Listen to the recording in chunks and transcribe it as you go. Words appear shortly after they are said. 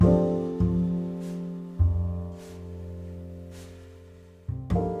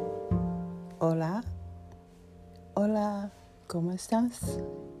Hola, hola, ¿cómo estás?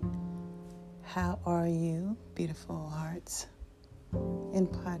 How are you, beautiful hearts in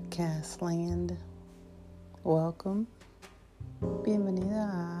podcast land? Welcome.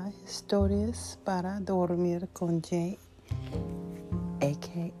 Bienvenida a Historias para Dormir con Jay,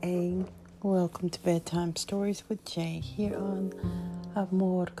 aka welcome to Bedtime Stories with Jay here on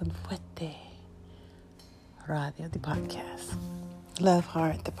Amor con Fuerte Radio, the podcast. Love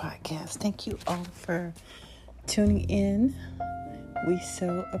Heart, the podcast. Thank you all for tuning in. We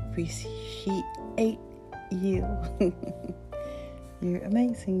so appreciate you. You're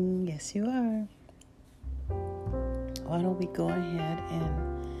amazing. Yes, you are. Why don't we go ahead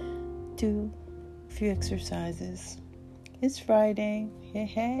and do a few exercises? It's Friday.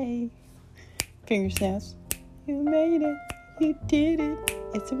 Hey. Finger snaps. You made it. You did it.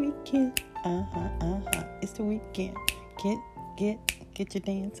 It's the weekend. It's the weekend. Get your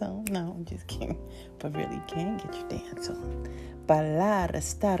dance on. No, I'm just kidding. But really, you can get your dance on. Bailar,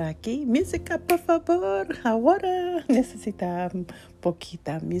 estar aquí. Música, por favor. Ahora necesitamos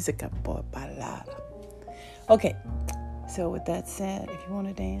poquita música por bailar. Okay, so with that said, if you want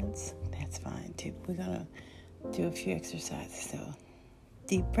to dance, that's fine too. We're going to do a few exercises. So,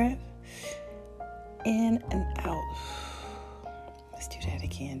 deep breath. In and out. Let's do that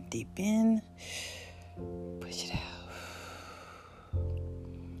again. Deep in. Push it out.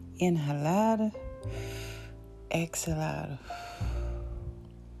 Inhalar, exhalar.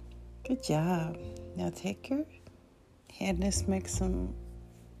 Good job. Now take your hand, let's make some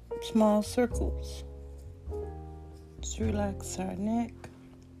small circles. Just relax our neck,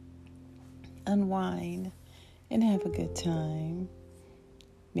 unwind, and have a good time.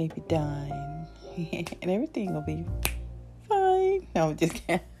 Maybe dine, and everything will be fine. No, I'm just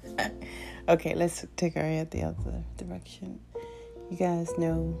kidding. Okay, let's take our head the other direction. You guys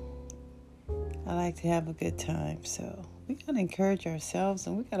know I like to have a good time, so we got to encourage ourselves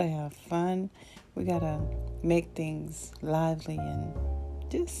and we got to have fun. We got to make things lively and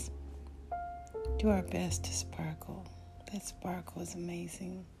just do our best to sparkle. That sparkle is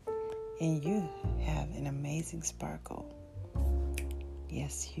amazing, and you have an amazing sparkle.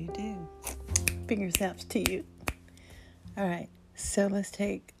 Yes, you do. Finger snaps to you. All right, so let's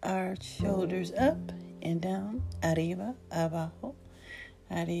take our shoulders up and down, arriba, abajo,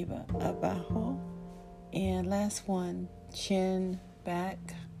 arriba, abajo. And last one, chin back,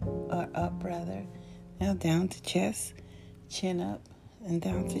 or up rather. Now down to chest, chin up and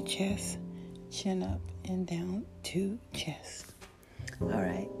down to chest, chin up and down to chest. All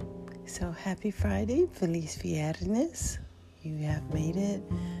right, so happy Friday, Feliz Viernes. You have made it.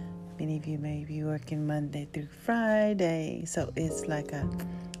 Many of you may be working Monday through Friday, so it's like a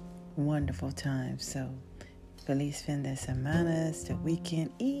wonderful time. So, feliz fin de semana, it's the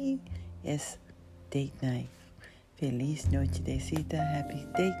weekend, y it's date night. Feliz noche de cita, happy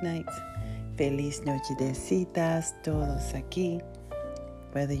date nights. Feliz noche de citas, todos aquí.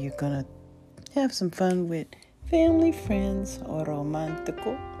 Whether you're gonna have some fun with family, friends, or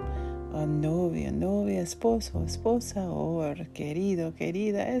romántico, or novia, esposo, esposa, or querido,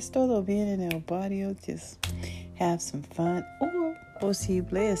 querida, es todo bien en el barrio. Just have some fun, or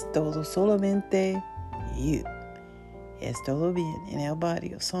posible es todo solamente you. Es todo bien en el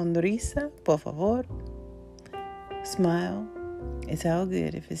barrio. Sonrisa, por favor. Smile. It's all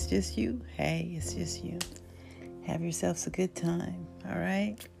good. If it's just you, hey, it's just you. Have yourselves a good time, all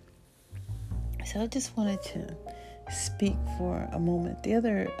right? So I just wanted to speak for a moment. The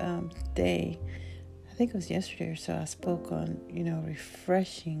other day, I think it was yesterday or so, I spoke on,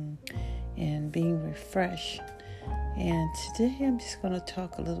 refreshing and being refreshed. And today I'm just going to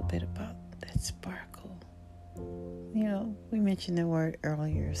talk a little bit about that sparkle. We mentioned the word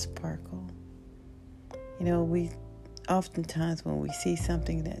earlier, sparkle. We oftentimes when we see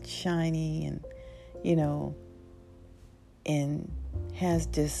something that's shiny and, and has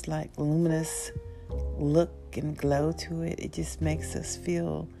this like luminous look and glow to it, it just makes us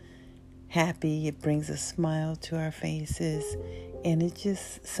feel happy. It brings a smile to our faces, and it's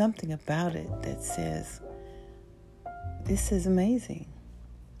just something about it that says, this is amazing.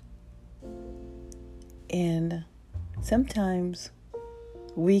 And sometimes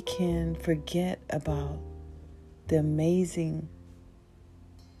we can forget about the amazing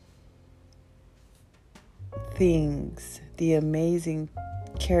things, the amazing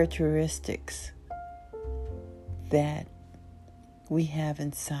characteristics that we have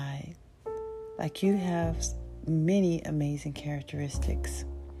inside. Like you have many amazing characteristics.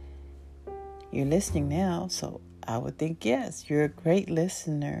 You're listening now, so I would think, yes, you're a great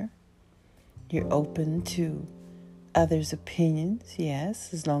listener. You're open to others' opinions,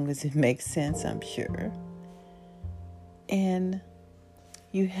 yes, as long as it makes sense, I'm sure. And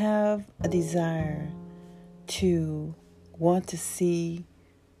you have a desire to want to see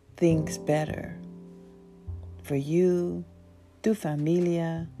things better for you, tu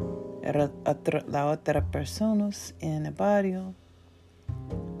familia, la otra personas en el barrio,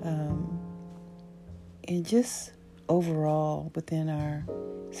 and just overall within our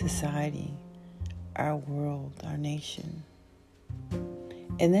society, our world, our nation.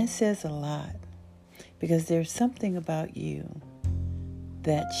 And that says a lot, because there's something about you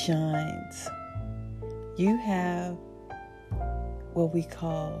that shines. You have what we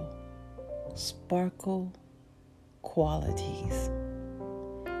call sparkle qualities.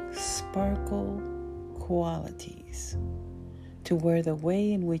 Sparkle qualities. To where the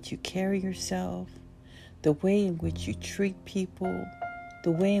way in which you carry yourself, the way in which you treat people,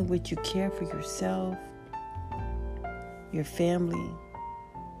 the way in which you care for yourself, your family,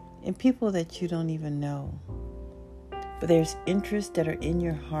 and people that you don't even know. But there's interests that are in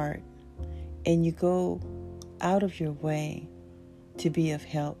your heart, and you go out of your way to be of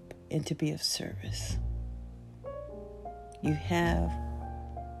help and to be of service. You have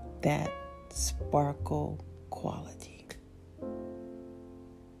that sparkle quality.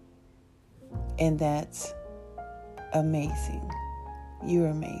 And that's amazing. You're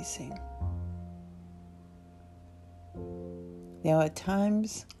amazing. Now, at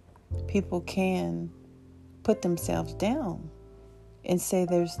times, people can put themselves down and say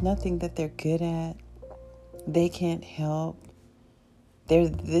there's nothing that they're good at. They can't help. They're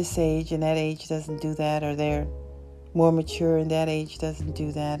this age and that age doesn't do that, or they're more mature and that age doesn't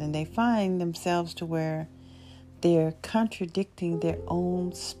do that. And they find themselves to where they're contradicting their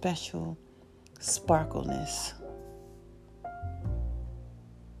own special sparkleness.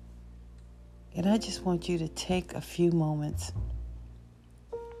 And I just want you to take a few moments.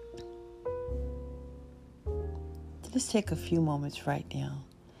 Let's take a few moments right now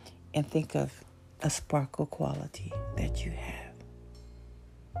and think of a sparkle quality that you have.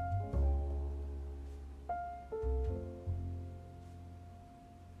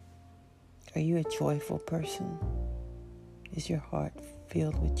 Are you a joyful person? Is your heart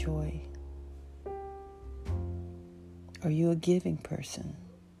filled with joy? Are you a giving person?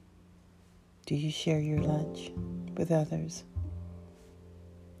 Do you share your lunch with others?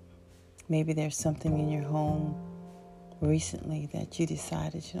 Maybe there's something in your home recently that you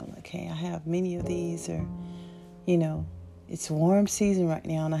decided, like, hey, I have many of these, or, it's warm season right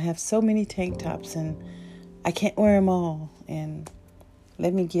now and I have so many tank tops and I can't wear them all. And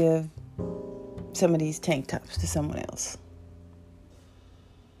let me give some of these tank tops to someone else.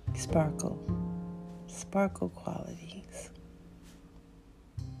 Sparkle qualities.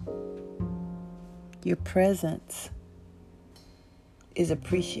 Your presence is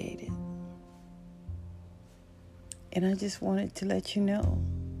appreciated. And I just wanted to let you know,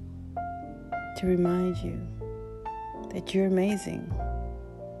 to remind you that you're amazing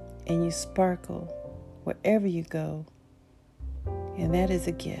and you sparkle wherever you go. And that is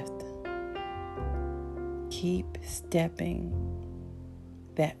a gift. Keep stepping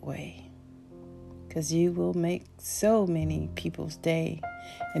that way, because you will make so many people's day,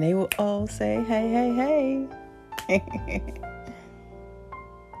 and they will all say, hey, hey.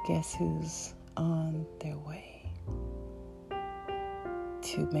 Guess who's on their way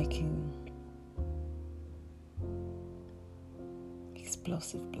to making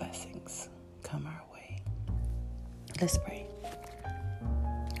explosive blessings come our way. Let's pray.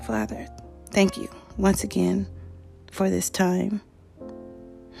 Father, thank you once again for this time.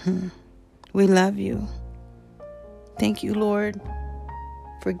 We love you. Thank you, Lord,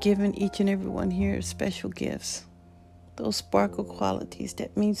 for giving each and every one here special gifts. Those sparkle qualities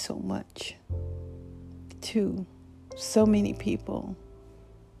that mean so much to so many people,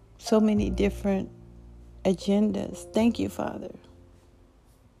 so many different agendas. Thank you, Father.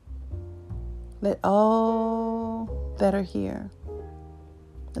 Let all that are here,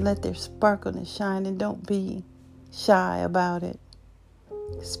 let their sparkleness shine, and don't be shy about it.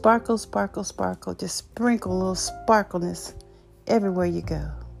 Sparkle, sparkle, sparkle. Just sprinkle a little sparkleness everywhere you go.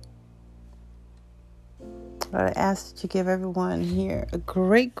 Lord, I ask that you give everyone here a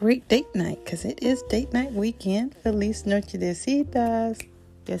great, great date night, because it is date night weekend. Feliz noche de citas.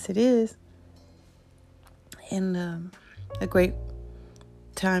 Yes, it is. And a great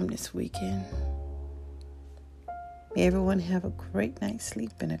time this weekend. May everyone have a great night's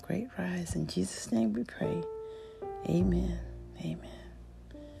sleep and a great rise. In Jesus' name we pray. Amen. Amen.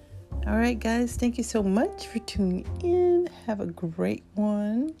 All right, guys. Thank you so much for tuning in. Have a great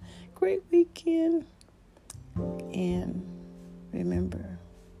one. Great weekend. And remember,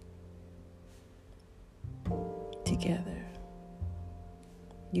 together,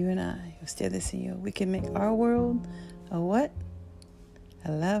 you and I, ustedes y yo, we can make our world a what?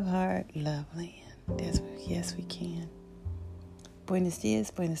 A love heart, love land. Yes, we can. Buenos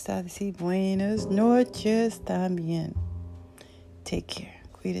días, buenas tardes y buenas noches también. Take care.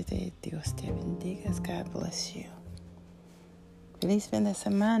 Cuídate. Dios te bendiga. God bless you. Feliz fin de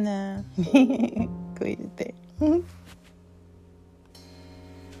semana. Cuídate.